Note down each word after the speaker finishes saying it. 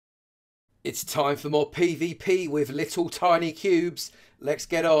It's time for more PvP with little tiny cubes. Let's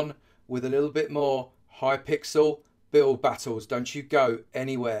get on with a little bit more Hypixel build battles. Don't you go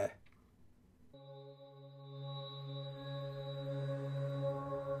anywhere.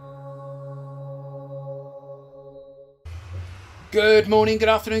 Good morning, good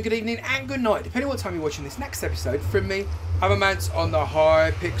afternoon, good evening and good night, depending on what time you're watching this next episode from me, Avomance, on the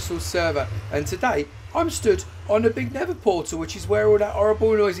Hypixel server. And today I'm stood on a big nether portal, which is where all that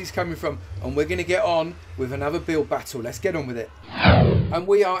horrible noise is coming from, and we're going to get on with another build battle. Let's get on with it. And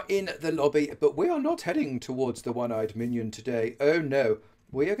we are in the lobby, but we are not heading towards the one-eyed minion today. Oh no,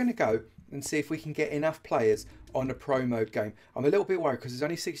 we are going to go and see if we can get enough players on a pro mode game. I'm a little bit worried because there's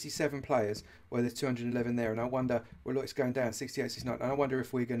only 67 players where there's 211 there, and I wonder, well look, it's going down 68, 69, and I wonder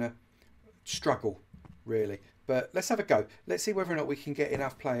if we're going to struggle really. But let's have a go. Let's see whether or not we can get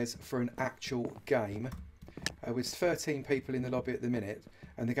enough players for an actual game. With 13 people in the lobby at the minute,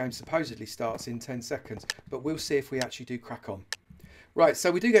 and the game supposedly starts in 10 seconds, but we'll see if we actually do crack on. Right,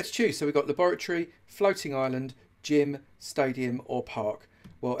 so we do get to choose. So we've got laboratory, floating island, gym, stadium or park.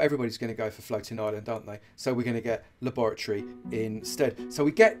 Well, everybody's going to go for floating island, aren't they? So we're going to get laboratory instead. So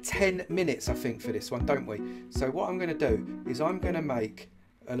we get 10 minutes, I think, for this one, don't we? So what I'm going to do is I'm going to make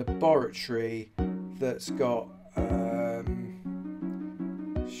a laboratory that's got,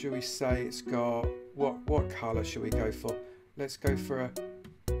 should we say it's got, what colour should we go for? Let's go for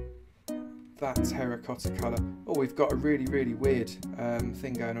that terracotta colour. Oh, we've got a really, really weird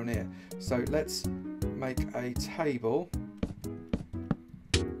thing going on here. So let's make a table.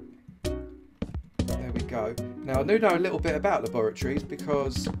 There we go. Now I do know a little bit about laboratories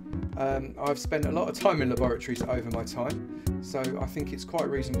because I've spent a lot of time in laboratories over my time. So I think it's quite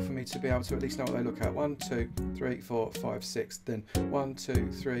reasonable for me to be able to at least know what they look at. 1, 2, 3, 4, 5, 6. Then 1,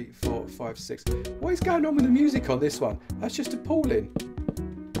 2, 3, 4, 5, 6. What is going on with the music on this one? That's just appalling.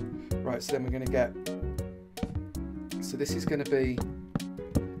 Right, so then we're going to get... So this is going to be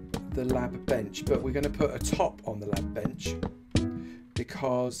the lab bench, but we're going to put a top on the lab bench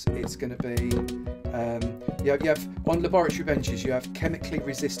because it's going to be... you have on laboratory benches you have chemically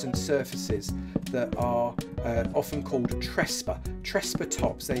resistant surfaces that are often called Trespa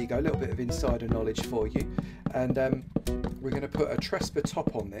tops. There you go, a little bit of insider knowledge for you. And we're going to put a Trespa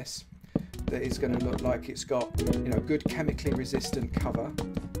top on this that is going to look like it's got, you know, good chemically resistant cover.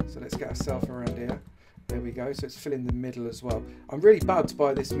 So let's get ourselves around here. There we go. So it's filling the middle as well. I'm really bugged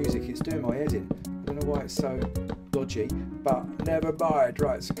by this music. It's doing my head in. I don't know why it's so dodgy, but never mind.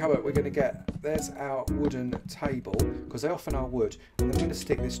 Right, so come on, we're going to get, there's our wooden table, because they often are wood, and then we're going to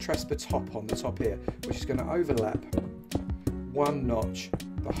stick this Trespa top on the top here, which is going to overlap one notch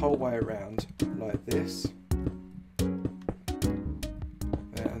the whole way around like this. There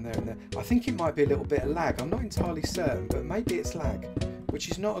and there and there. I think it might be a little bit of lag. I'm not entirely certain, but maybe it's lag,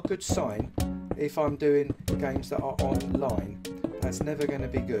 which is not a good sign if I'm doing games that are online. That's never going to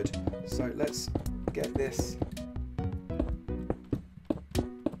be good. So let's get this.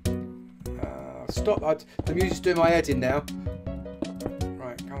 Stop, the music's doing my head in now.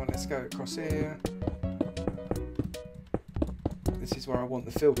 Right, come on, let's go across here. This is where I want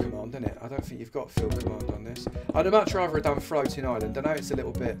the fill command, isn't it? I don't think you've got fill command on this. I'd much rather have done floating island. I know it's a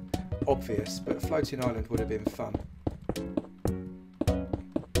little bit obvious, but floating island would have been fun.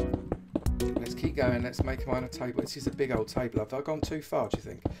 Let's keep going. Let's make mine a table. This is a big old table. Have I gone too far, do you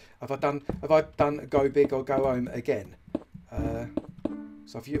think? Have I done go big or go home again?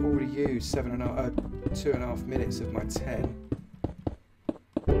 So I've already used 2.5 minutes of my 10.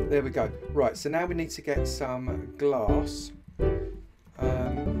 There we go. Right, so now we need to get some glass.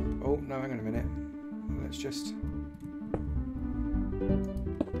 Oh, no, hang on a minute. Let's just...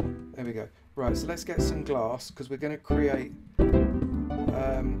 There we go. Right, so let's get some glass, because we're going to create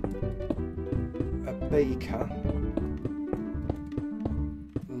a beaker.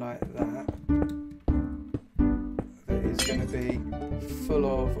 Like that. That is going to be full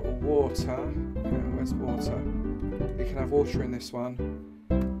of water. Where's water? You can have water in this one.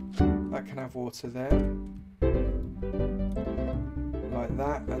 That can have water there. Like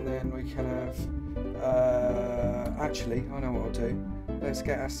that. And then we can have... actually, I know what I'll do. Let's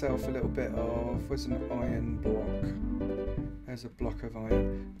get ourselves a little bit of... Where's an iron block? There's a block of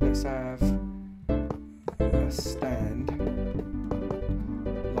iron. Let's have a stand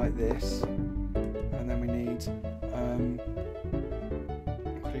like this. And then we need...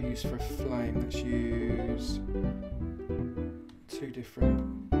 use for a flame. Let's use 2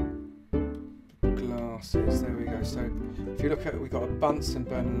 different glasses. There we go. So if you look at it, we've got a Bunsen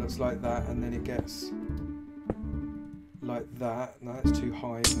burner that's like that, and then it gets like that. No, that's too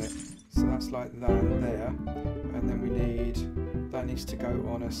high, isn't it? So that's like that there. And then we need, that needs to go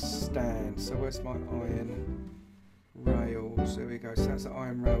on a stand. So where's my iron rails? There we go. So that's the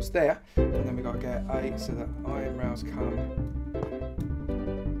iron rails there. And then we've got to get 8 so that iron rails come.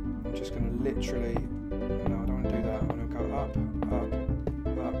 I'm just going to literally, no, I don't want to do that. I'm going to go up, up,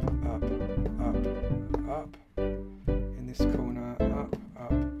 up, up, up, up. In this corner, up,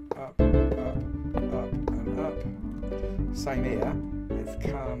 up, up, up, up, and up. Same here. Let's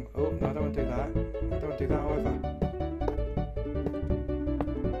come. Oh, no, I don't want to do that. I don't want to do that either.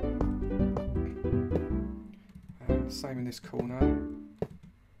 And same in this corner.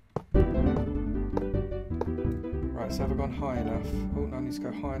 Right, so have I gone high enough? Oh, no, I need to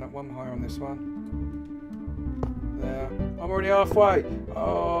go high enough. One higher on this one. There. I'm already halfway.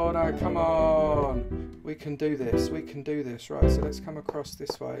 Oh, no, come on. We can do this. We can do this. Right, so let's come across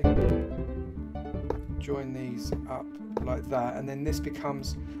this way. Join these up like that, and then this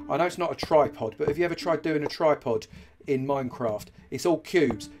becomes, I know it's not a tripod, but have you ever tried doing a tripod in Minecraft? It's all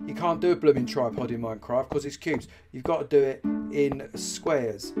cubes. You can't do a blooming tripod in Minecraft because it's cubes. You've got to do it in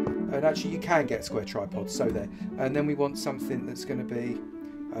squares, and actually you can get square tripods, so there. And then we want something that's going to be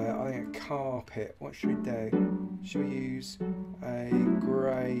I think a carpet. What should we do? Should we use a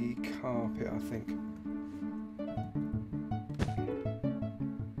grey carpet, I think?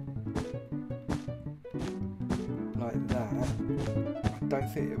 Like that. I don't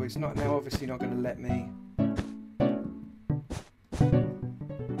think it's not now. Obviously, not going to let me.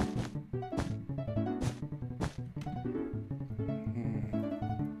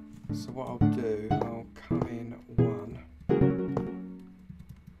 So what I'll do, I'll come in one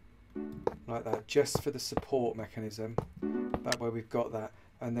like that, just for the support mechanism. That way we've got that,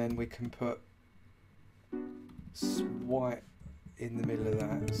 and then we can put white in the middle of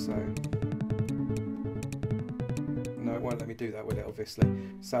that. So. No, it won't let me do that, will it, obviously?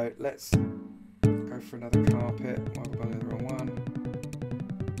 So let's go for another carpet. Well, we've gone in the wrong one.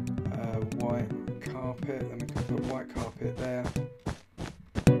 White carpet, then we can put white carpet there.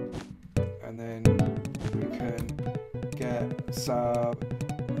 And then we can get some...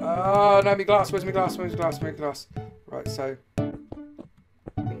 Oh, no, my glass. Where's my glass? Where's my glass? Where's my glass? Right, so...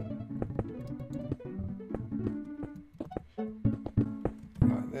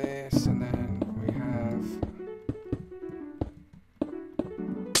 like this, and then we have...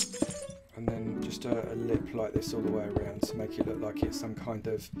 and then just a lip like this all the way around to make it look like it's some kind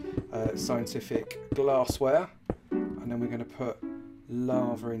of scientific glassware. And then we're going to put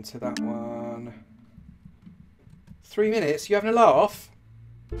lava into that one. 3 minutes? You having a laugh?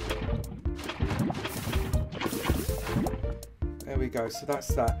 There we go. So that's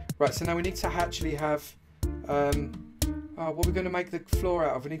that. Right, so now we need to actually have... what are we going to make the floor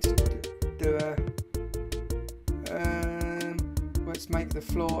out of? We need to do a... let's make the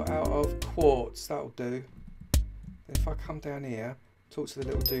floor out of quartz. That'll do. If I come down here, talk to the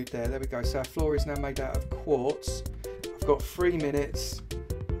little dude there. There we go. So our floor is now made out of quartz. I've got 3 minutes.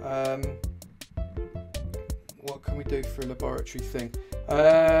 What can we do for a laboratory thing?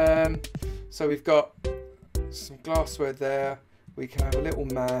 So we've got some glassware there. We can have a little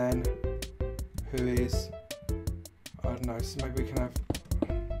man who is, I don't know, so maybe we can have...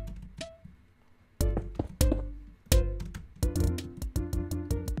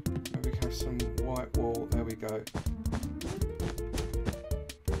 maybe we can have some white wall. There we go.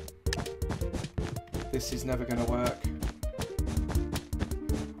 This is never going to work.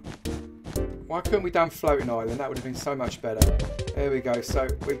 Why couldn't we done floating island? That would have been so much better. There we go. So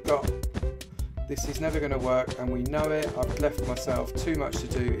we've got, this is never going to work, and we know it. I've left myself too much to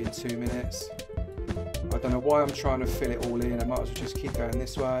do in 2 minutes. I don't know why I'm trying to fill it all in. I might as well just keep going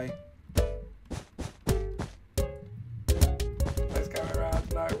this way. Let's go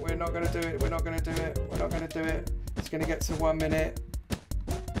around. No, we're not going to do it. We're not going to do it. We're not going to do it. It's going to get to 1 minute.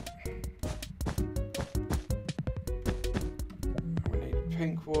 We need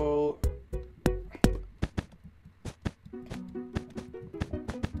pink wool.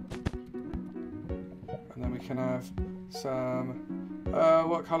 Can have some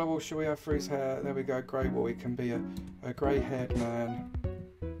what colour wool should we have for his hair? There we go, grey wool. He can be a grey haired man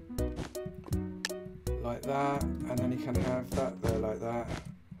like that, and then he can have that there like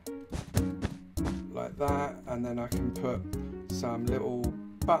that, and then I can put some little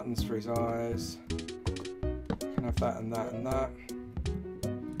buttons for his eyes. I can have that and that and that.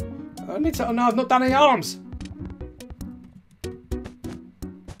 I need to, oh no, I've not done any arms.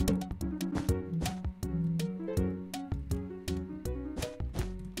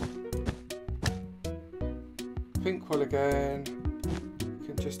 Pink wool again. You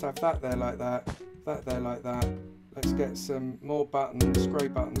can just have that there like that, that there like that, Let's get some more buttons. Grey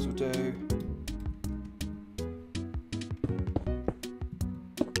buttons will do.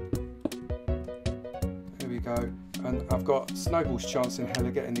 There we go. And I've got Snowball's chance in hell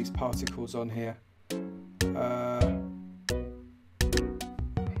of getting these particles on here.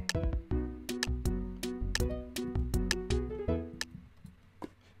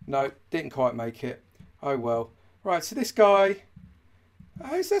 No, didn't quite make it. Oh well. Right, so this guy,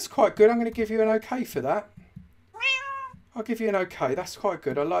 that's quite good. I'm going to give you an okay for that. I'll give you an okay. That's quite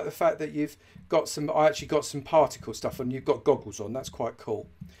good. I like the fact that you've got some, I actually got some particle stuff and you've got goggles on. That's quite cool.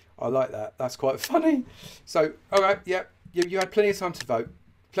 I like that. That's quite funny. So, all right, yeah, you had plenty of time to vote.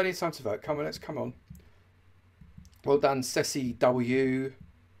 Plenty of time to vote. Come on, let's come on. Well done, Ceci W.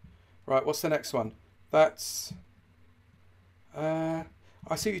 Right, what's the next one? That's...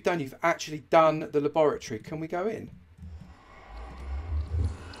 I see what you've done. You've actually done the laboratory. Can we go in?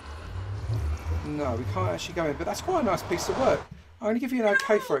 No, we can't actually go in. But that's quite a nice piece of work. I'm going to give you an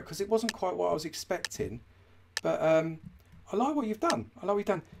okay for it because it wasn't quite what I was expecting. But I like what you've done. I like what you've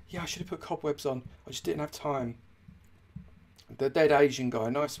done. Yeah, I should have put cobwebs on. I just didn't have time. The dead Asian guy.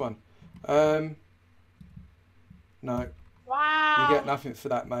 Nice one. No. Wow. You get nothing for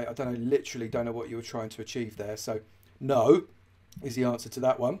that, mate. I don't know. Literally don't know what you were trying to achieve there. So, no. Is the answer to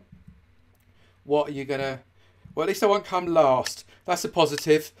that one. What are you gonna... Well, at least I won't come last. That's a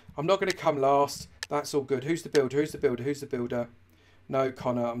positive. I'm not going to come last. That's all good. Who's the builder? Who's the builder? Who's the builder? No,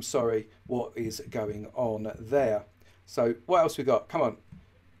 Connor, I'm sorry. What is going on there? So, what else we got? Come on.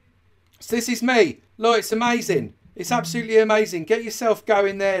 So this is me. Look, it's amazing. It's absolutely amazing. Get yourself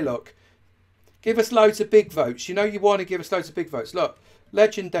going there, look. Give us loads of big votes. You know you want to give us loads of big votes. Look,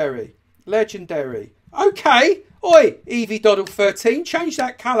 legendary. Legendary. Okay. Oi, Evie Doddle 13, change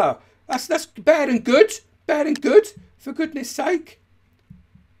that colour. That's better than good. Better than good, for goodness sake.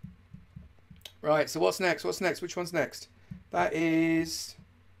 Right, so what's next? What's next? Which one's next? That is...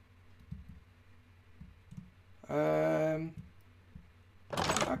 Okay,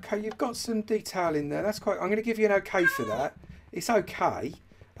 you've got some detail in there. That's quite... I'm going to give you an okay for that. It's okay.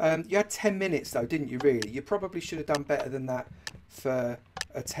 You had 10 minutes though, didn't you, really? You probably should have done better than that for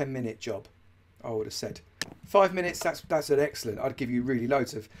a 10-minute job, I would have said. 5 minutes, that's an excellent. I'd give you really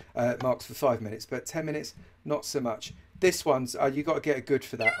loads of marks for 5 minutes, but 10 minutes, not so much. This one's, you got to get a good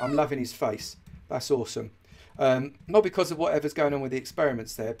for that. I'm loving his face. That's awesome. Not because of whatever's going on with the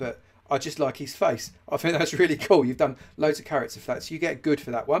experiments there, but I just like his face. I think that's really cool. You've done loads of character for that, so you get good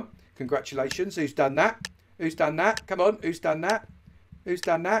for that one. Congratulations. Who's done that? Who's done that? Come on, who's done that? Who's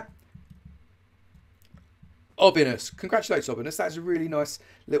done that? Obinus. Congratulations, Obinus. That's a really nice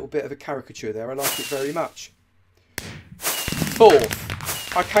little bit of a caricature there. I like it very much.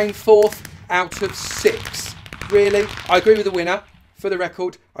 Fourth. I came fourth out of 6. Really? I agree with the winner. For the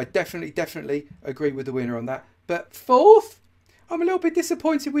record, I definitely agree with the winner on that. But fourth? I'm a little bit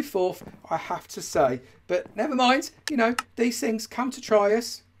disappointed with fourth, I have to say. But never mind. You know, these things come to try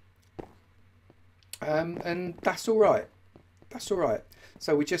us. And that's all right. That's all right.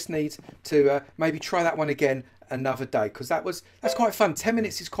 So we just need to maybe try that one again another day, because that's quite fun. 10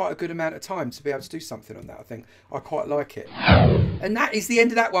 minutes is quite a good amount of time to be able to do something on that. I think I quite like it. And that is the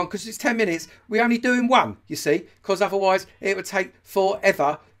end of that one, because it's 10 minutes. We're only doing one, you see, because otherwise it would take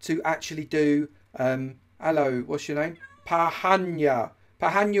forever to actually do. Hello, what's your name? Pahanya.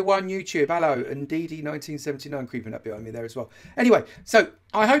 Pahanya1 YouTube. Hello. And DD1979 creeping up behind me there as well. Anyway, so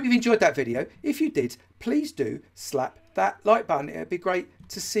I hope you've enjoyed that video. If you did, please do slap that like button. It'd be great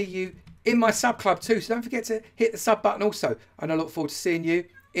to see you in my sub club too. So don't forget to hit the sub button also. And I look forward to seeing you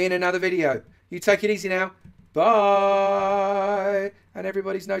in another video. You take it easy now. Bye. And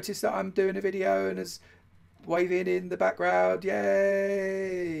everybody's noticed that I'm doing a video and is waving in the background.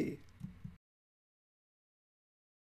 Yay.